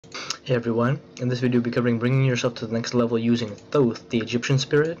Hey everyone, in this video we'll be covering bringing yourself to the next level using Thoth, the Egyptian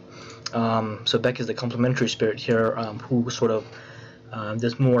spirit. So Beck is the complementary spirit here, who sort of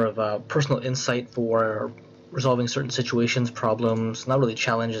does more of a personal insight for resolving certain situations, problems, not really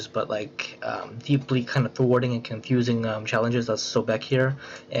challenges, but like deeply kind of thwarting and confusing challenges. That's Sobek here,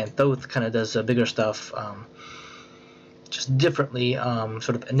 and Thoth kind of does bigger stuff, just differently,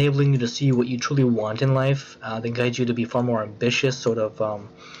 sort of enabling you to see what you truly want in life, then guides you to be far more ambitious, sort of.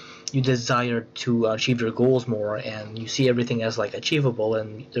 You desire to achieve your goals more, and you see everything as like achievable,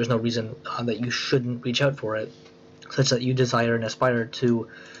 and there's no reason that you shouldn't reach out for it, such that you desire and aspire to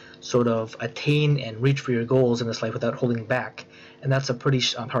sort of attain and reach for your goals in this life without holding back. And that's a pretty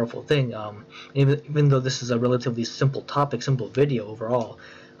powerful thing, even though this is a relatively simple topic, simple video overall.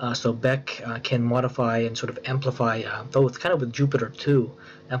 So Beck can modify and sort of amplify Thoth, kind of with Jupiter too,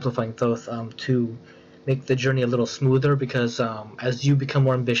 amplifying Thoth to make the journey a little smoother, because as you become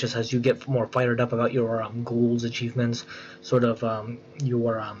more ambitious, as you get more fired up about your goals, achievements, sort of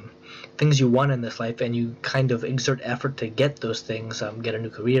your things you want in this life, and you kind of exert effort to get those things, get a new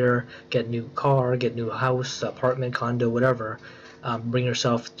career, get a new car, get a new house, apartment, condo, whatever, bring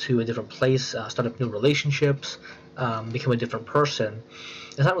yourself to a different place, start up new relationships, become a different person.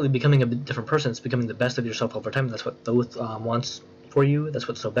 It's not really becoming a different person, it's becoming the best of yourself over time. That's what Thoth wants for you. That's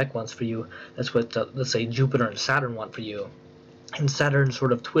what Sobek wants for you. That's what let's say Jupiter and Saturn want for you. And Saturn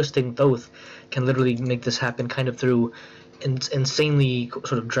sort of twisting Thoth can literally make this happen kind of through insanely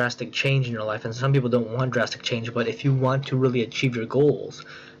sort of drastic change in your life. And some people don't want drastic change, but if you want to really achieve your goals,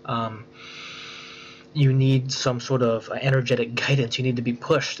 you need some sort of energetic guidance. You need to be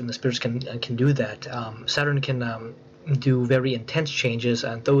pushed, and the spirits can do that. Saturn can do very intense changes,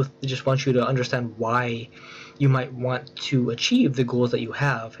 and Thoth just wants you to understand why you might want to achieve the goals that you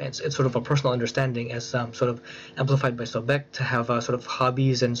have. It's sort of a personal understanding, as sort of amplified by Sobek, to have sort of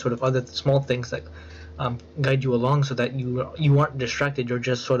hobbies and sort of other small things that guide you along, so that you aren't distracted. You're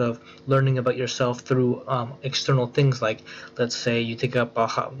just sort of learning about yourself through external things, like let's say you take up a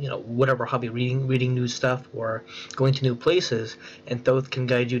whatever hobby, reading new stuff or going to new places, and Thoth can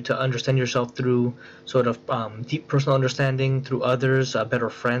guide you to understand yourself through sort of deep personal understanding, through others, better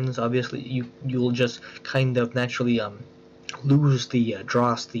friends. Obviously you'll just kind of naturally lose the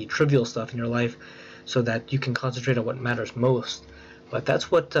dross, the trivial stuff in your life, so that you can concentrate on what matters most. But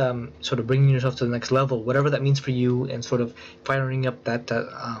that's what sort of bringing yourself to the next level, whatever that means for you, and sort of firing up that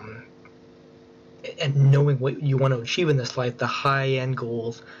and knowing what you want to achieve in this life, the high-end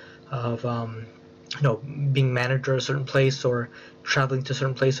goals of being manager of a certain place, or traveling to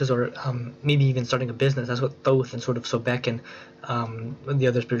certain places, or maybe even starting a business. That's what Thoth and sort of Sobek and the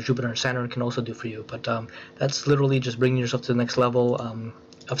other spirits, Jupiter and Saturn, can also do for you. But that's literally just bringing yourself to the next level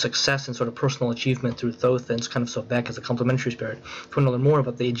of success and sort of personal achievement through Thoth, and it's kind of Sobek as a complementary spirit. If you want to learn more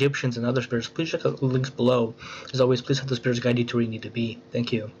about the Egyptians and other spirits, please check out the links below. As always, please have the spirits guide you to where you need to be.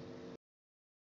 Thank you.